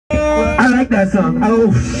that song.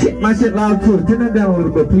 Oh shit, my shit loud too. Turn that down a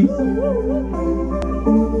little bit, please.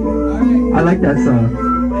 I like that song.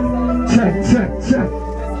 Check, check, check.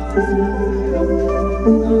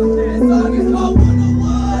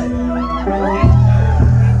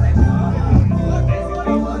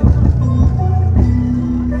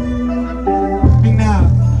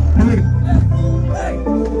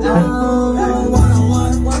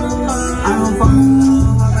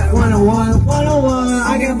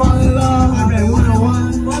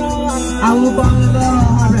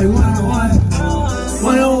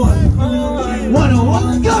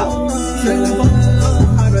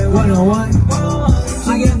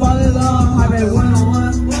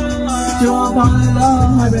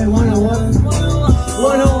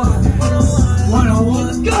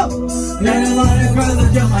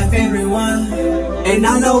 And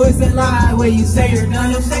I know it's a lie when you say you're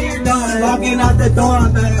done, walking out the door,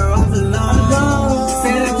 I'm better off alone.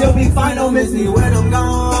 Say that you'll be fine, don't miss me when I'm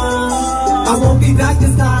gone. I won't be back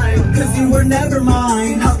this time, cause you were never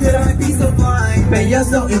mine. How could I be so blind? Man, you're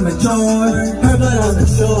so immature, her blood on the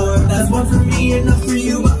shore. That's one for me, enough for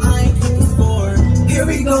you, but I ain't keeping score. Here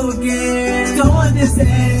we go again, don't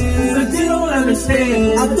understand, but you don't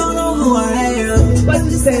understand. I don't know who I am, but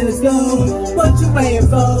you say let's go, what you waiting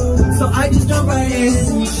for? So I just jump right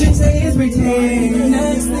in, you should say it's pretend.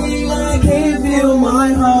 Next thing I can't feel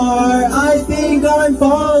my heart, I think I'm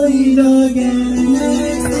falling again.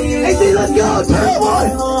 Next thing, let's go, 1, 2,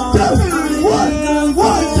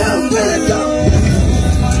 1, 2, 3, go.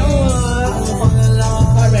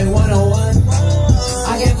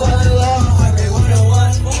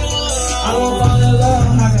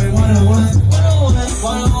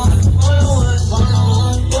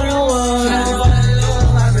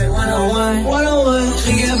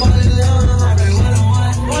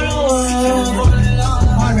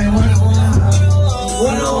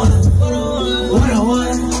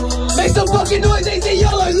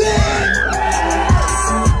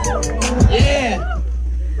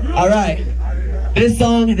 Alright,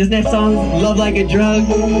 this next song, Love Like a Drug.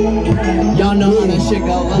 Y'all know how that shit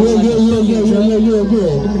goes. Yeah. Look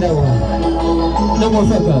at that one. No more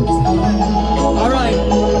fuck ups. Alright,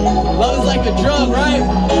 love is like a drug, right?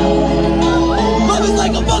 Love is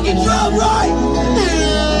like a fucking drug, right?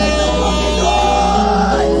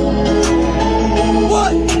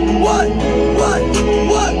 What? 1,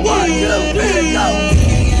 2, 3, go!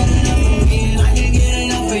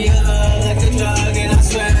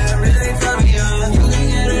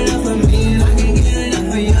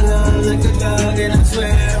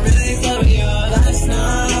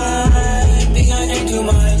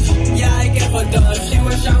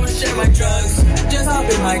 My drugs, just hop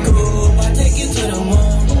in my groove. I take you to the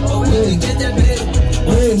moon, but we really get that bit.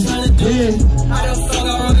 What you tryna do? How the fuck I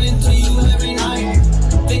run into you every night?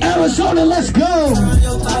 Arizona, let's go!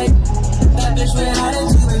 That bitch went out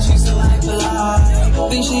into it, she still act alive.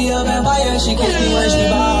 Think she a vampire, she catch me when she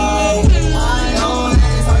bite. I know that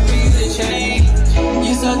it's hard for you to change.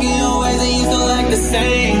 You suck in your ways and you still act the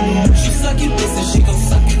same. She suck your piss and she gon'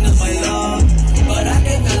 suck into my love. But I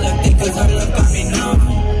can feel her thick cause her love got me numb.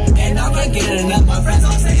 And I'm not getting enough, my friends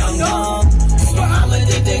all say I'm dumb. But I'm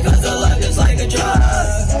addicted cause her love is like a drug.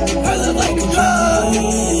 Her love like a drug.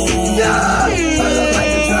 Yeah, her love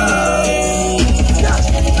like a drug. Yeah, let's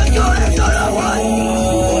go, let's go to one.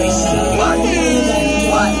 Her love like a drug.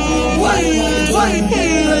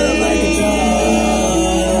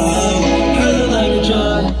 Her love like a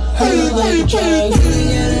drug. Her love like a drug. You can get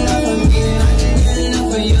enough of me and I can get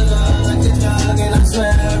enough of your love like a drug. And I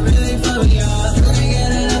swear I really feel you.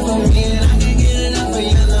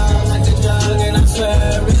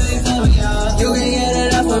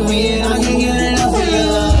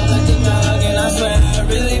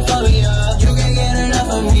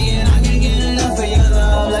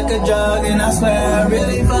 Drug and I swear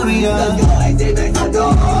really for me up. Let's go, AT, make some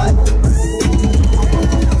noise.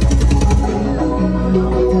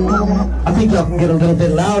 I think y'all can get a little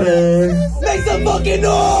bit louder. Make some fucking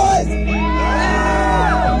noise!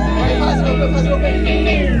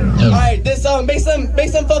 Alright, this song, make some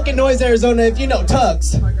fucking noise, Arizona, if you know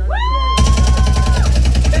Tux.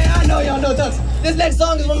 Man, I know y'all know Tux. This next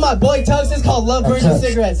song is one of my boy Tux. It's called Love Burns and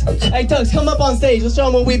Cigarettes. Hey Tux, come up on stage. Let's show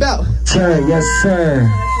them what we about. Sure, yes sir.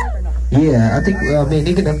 Yeah, I think, man,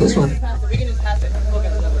 you can have this one. We can just pass it.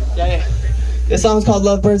 Yeah. This song's called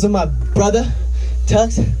Love Burns with my brother,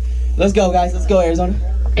 Tux. Let's go, guys. Let's go, Arizona.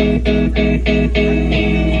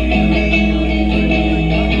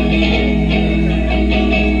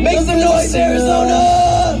 Make some noise, Arizona!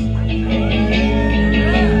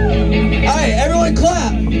 Alright, everyone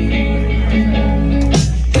clap.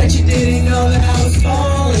 Bet you didn't know that I was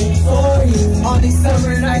falling for you.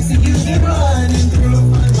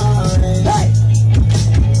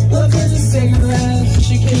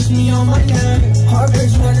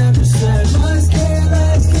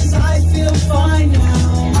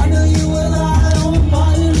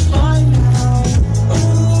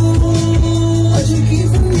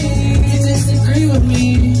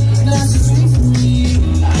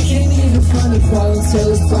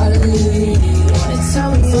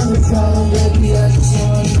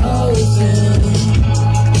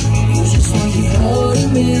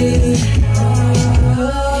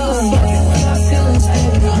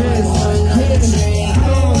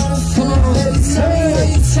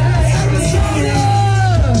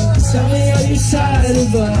 inside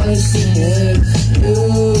of us, and if you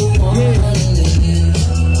wanna leave,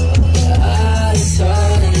 I saw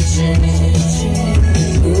the dream.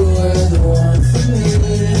 You were the one for me.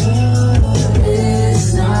 It's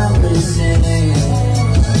not what it's saying.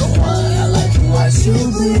 The one I like to watch you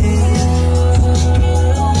bleed.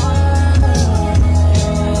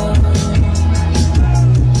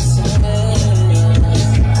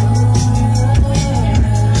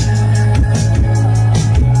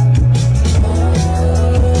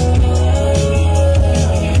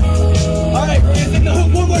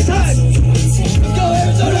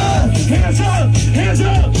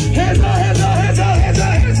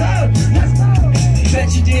 Bet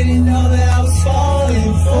you didn't know that I was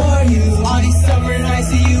falling for you. All these summer nights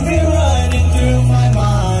that you've been running through my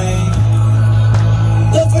mind.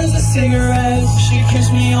 Look for the cigarettes, she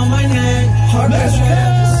kissed me on my neck. Heart pressure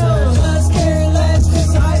episodes. Let's get less,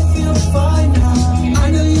 cause I feel fine now. I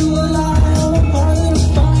know you a lie, I'm harder to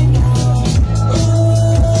find out. Oh,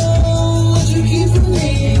 what you keep from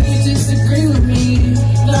me? You disagree with me,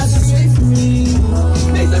 not so straight for me.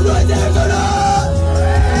 Make the right there, go down.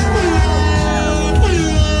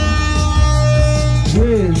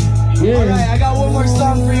 Yeah. Alright, I got one more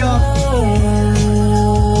song for y'all.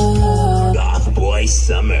 Goth Boy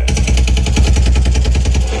Summer.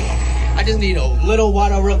 I just need a little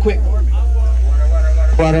water real quick.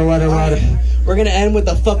 Water. We're gonna end with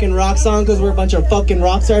a fucking rock song because we're a bunch of fucking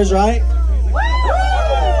rock stars, right?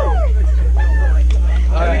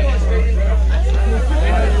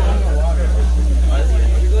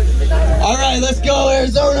 Alright, let's go,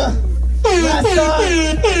 Arizona. Last song.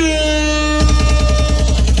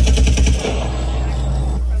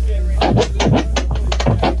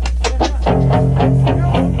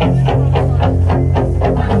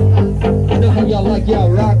 Y'all like y'all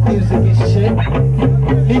rock music and shit.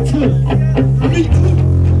 Me too.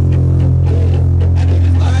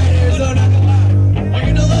 Alright, Arizona.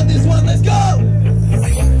 You're gonna love this one. Let's go.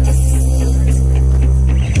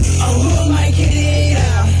 Oh, who am I kidding?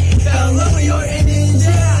 Yeah. Fell in love with your image.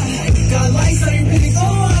 Yeah. Got likes on your pics. Oh,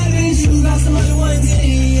 I bet you got some other ones in it.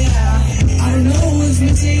 Yeah. I don't know what's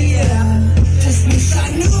missing. Yeah. Just wish I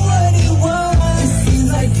knew what it was. It seems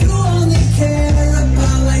like you only care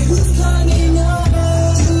about like who's coming up.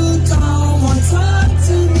 Talk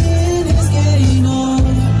to me and it's getting old.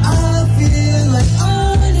 I feel like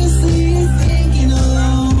honestly you're thinking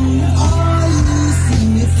alone. All you seem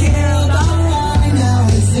to care about right now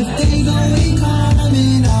is if they going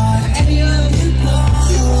coming on any of your clothes.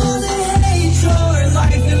 You wanna hate your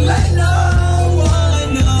life and let no one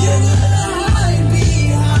know. You're gonna hide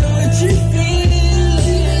behind what you're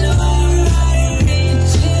feeling. Alright, it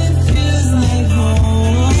feels like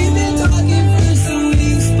home. We've been talking for some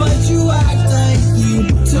weeks, but you act you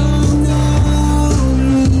don't know.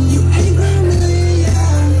 You ain't familiar,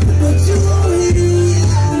 but you already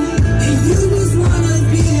yeah. And you just wanna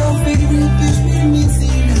be your favorite bitch, been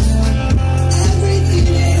missing out. Everything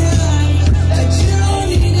they have that you don't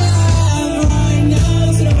need to have right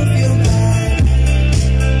now, so don't feel bad.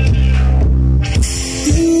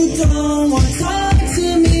 You don't want to talk to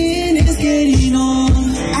me and it's getting old.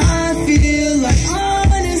 I feel like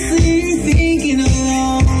honestly you're thinking alone.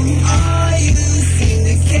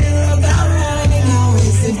 Care about right now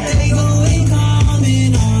is if they going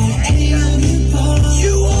coming on any of your posts.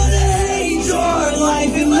 You wanna hate your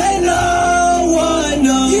life and let no one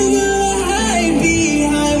know. You're gonna hide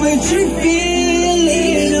behind what you're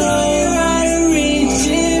feeling. Alright, reach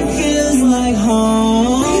it feels like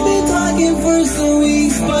home. We've been talking for some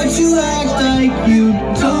weeks, but you act like you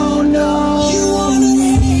don't know. You wanna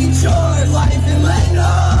hate your life and let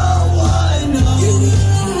no one know. You're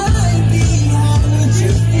gonna hide behind what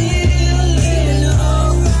you're feeling.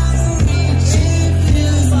 Alright, reach it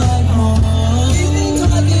feels like home. We've been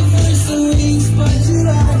talking for some weeks, but you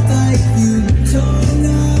act like you don't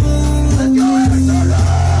know. Let's go, Arizona!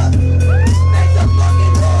 Make some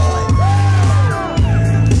fucking noise!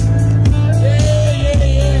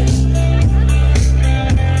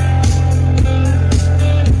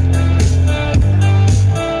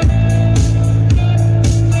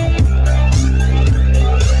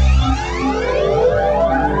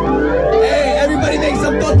 Hey, everybody make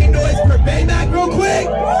some fucking noise for Bayymack real quick!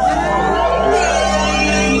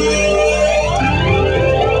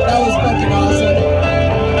 That was fucking awesome.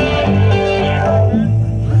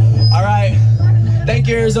 Alright, thank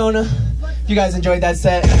you, Arizona. If you guys enjoyed that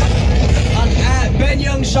set. I'm at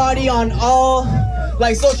BenYoungshawty on all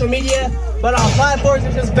like social media, but on platforms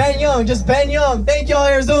it's just Ben Young, just Ben Young. Thank y'all,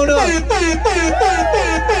 Arizona.